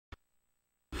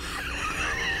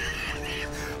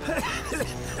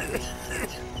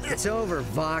it's over,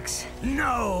 Vox.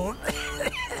 No,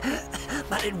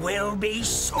 but it will be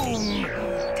soon.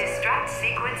 Destruct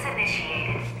sequence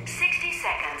initiated. 60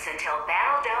 seconds until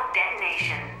Battle Dome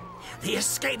detonation. The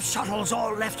escape shuttles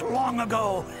all left long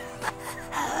ago.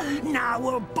 Now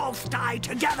we'll both die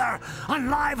together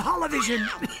on live holovision.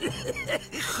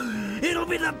 It'll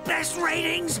be the best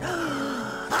ratings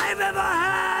I've ever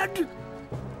had.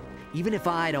 Even if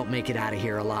I don't make it out of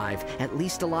here alive, at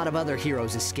least a lot of other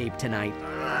heroes escape tonight.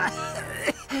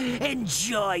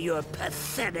 Enjoy your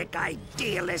pathetic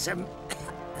idealism.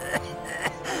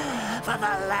 For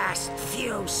the last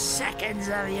few seconds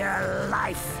of your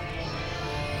life.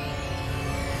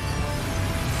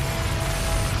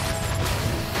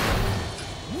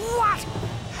 What?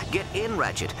 Get in,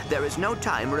 Ratchet. There is no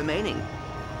time remaining.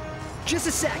 Just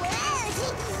a sec.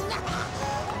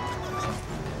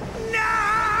 No!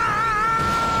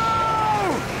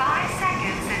 5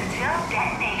 seconds until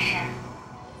detonation.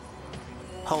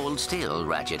 Hold still,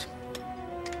 Ratchet.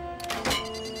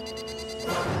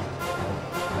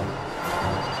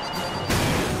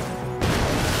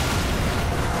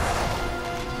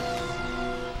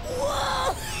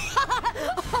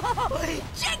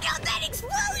 Check out that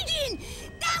explosion!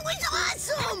 That was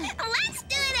awesome! Let's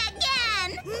do it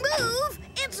again! Move!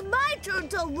 It's my turn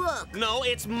to look! No,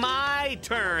 it's my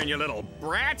turn, you little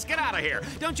brats. Get out of here.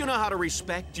 Don't you know how to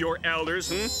respect your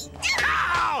elders,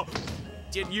 Ow!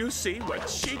 Did you see what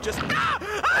she just...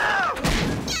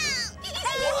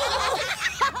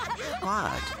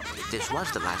 What? This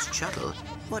was the last shuttle.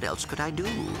 What else could I do?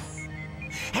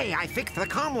 Hey, I fixed the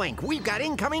comlink. We've got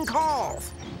incoming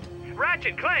calls.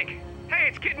 Ratchet, Clank! Hey,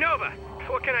 it's Kid Nova.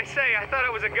 What can I say? I thought I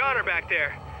was a goner back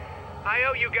there. I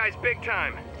owe you guys big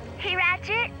time. Hey,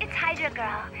 Ratchet, it's Hydra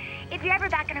Girl. If you're ever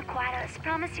back in Aquatos,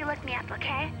 promise you look me up,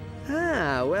 okay?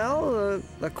 Ah, well,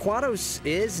 Aquatos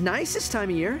is nice this time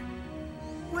of year.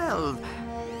 Well,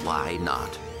 why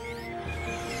not?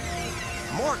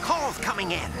 More calls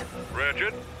coming in.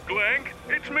 Ratchet, Clank,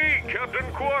 it's me, Captain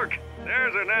Qwark.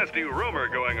 There's a nasty rumor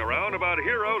going around about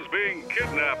heroes being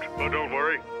kidnapped, but don't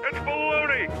worry, it's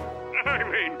baloney. I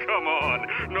mean, come on.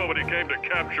 Nobody came to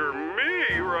capture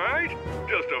me, right?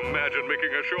 Just imagine making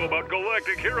a show about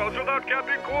galactic heroes without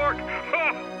Captain Qwark.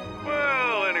 Ha!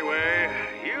 Well, anyway,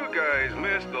 you guys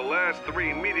missed the last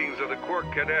 3 meetings of the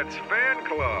Qwark Cadets fan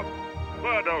club.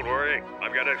 But don't worry,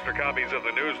 I've got extra copies of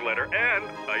the newsletter, and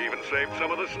I even saved some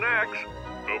of the snacks.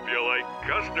 Hope you like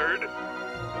custard.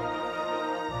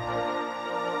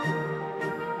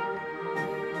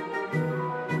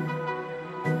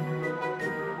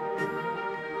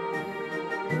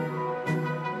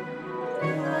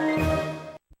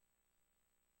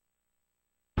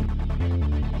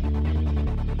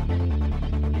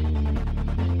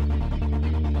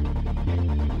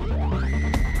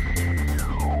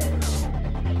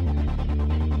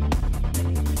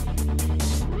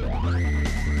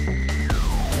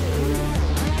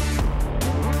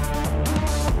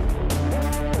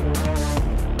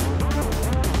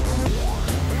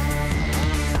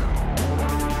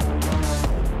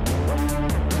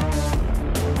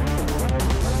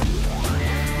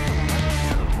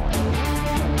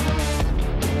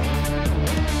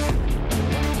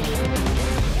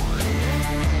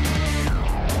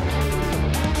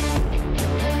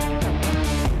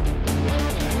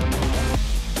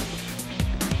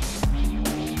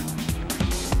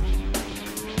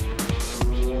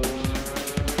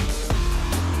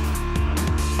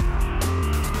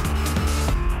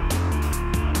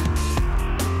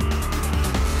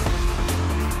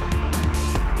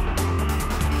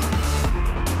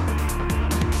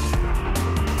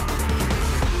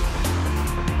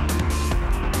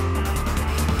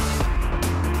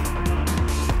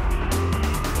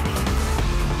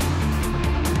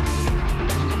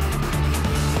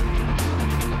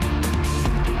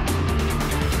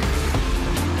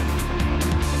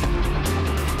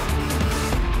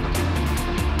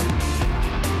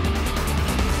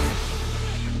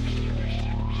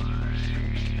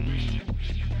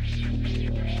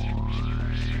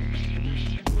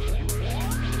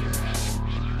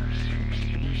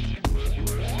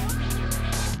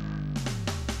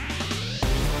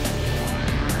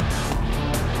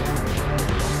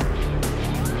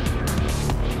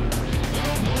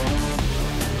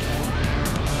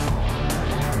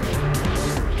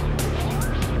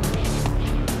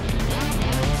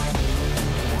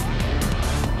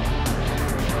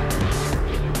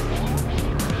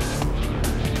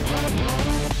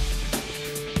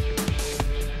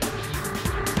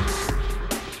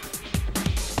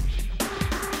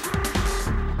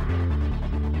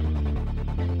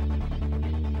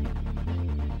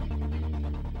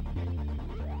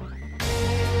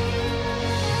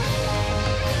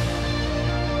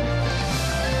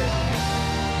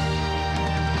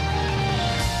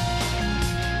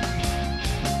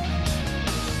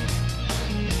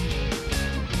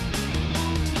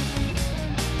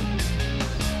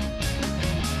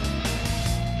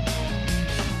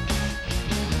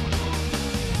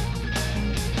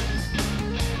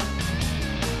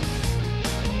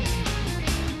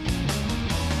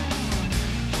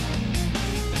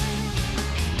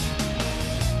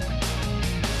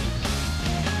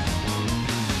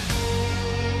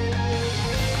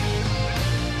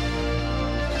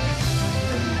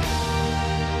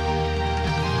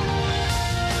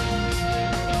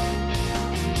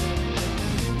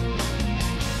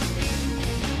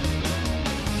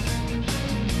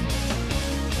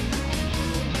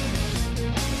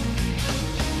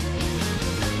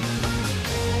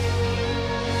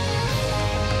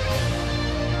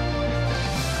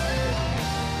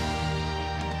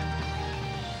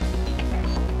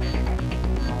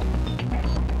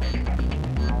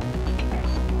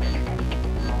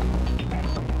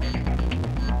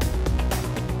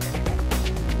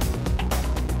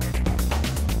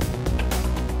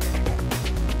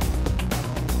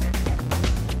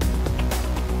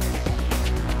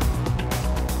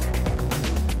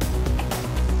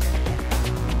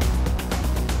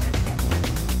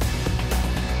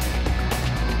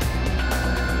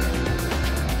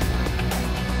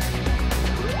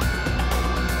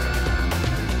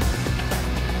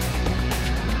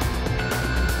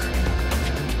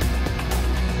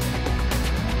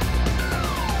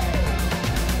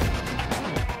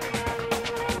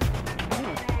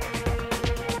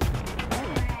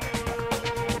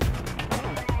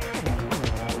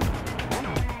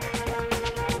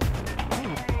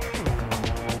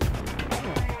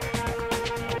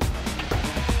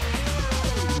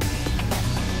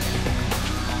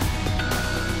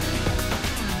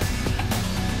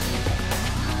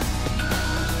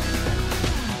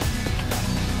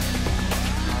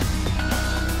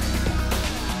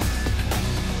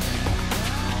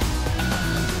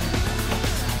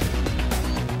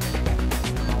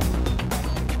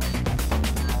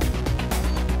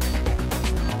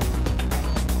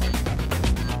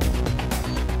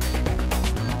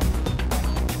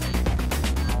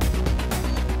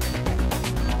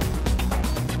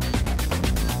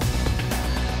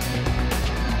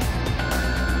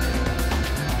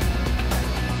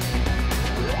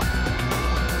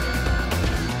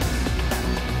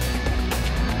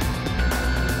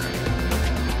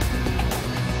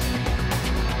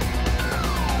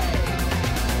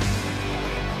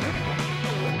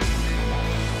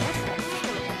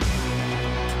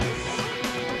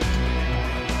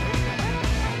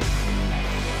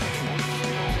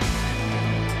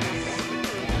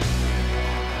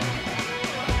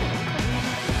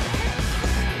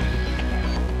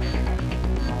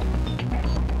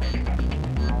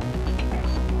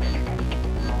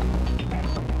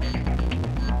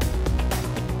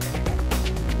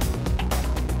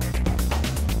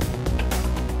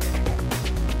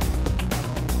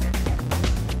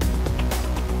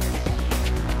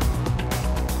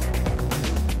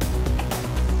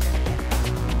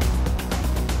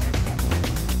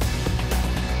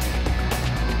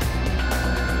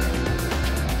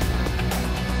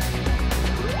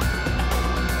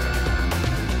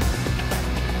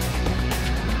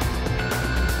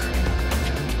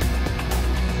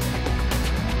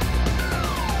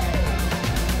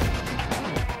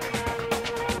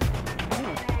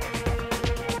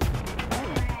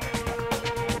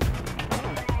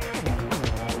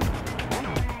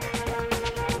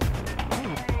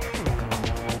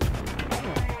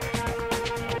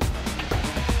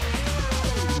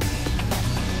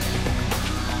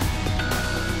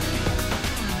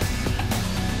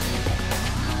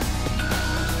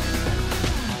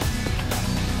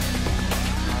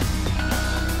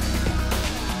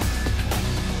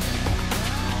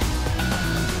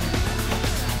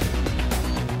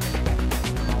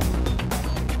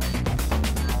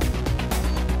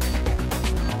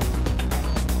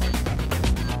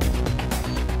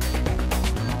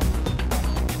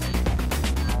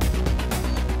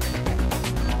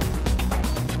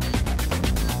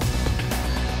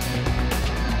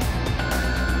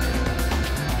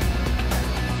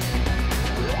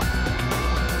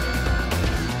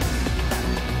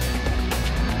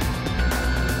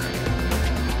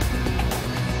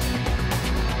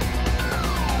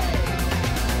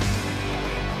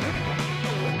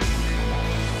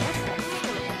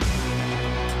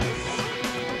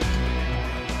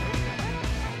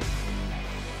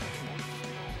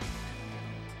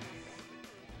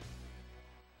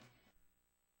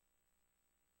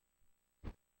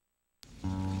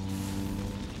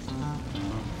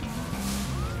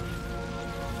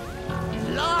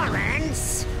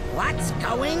 What's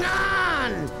going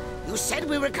on? You said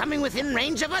we were coming within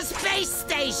range of a space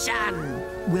station!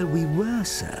 Well, we were,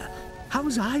 sir. How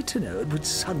was I to know it would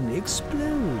suddenly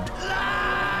explode?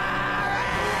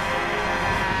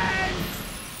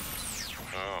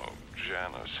 Oh,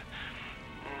 Janice.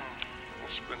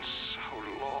 It's been so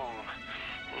long.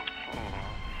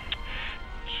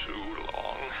 Too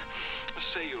long.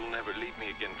 Say you'll never leave me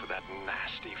again for that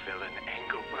nasty villain,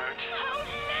 Engelbert. Oh,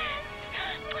 Lance!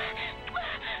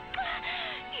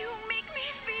 You make me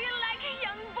feel like a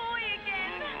young boy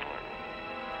again.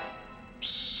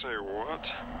 Say what?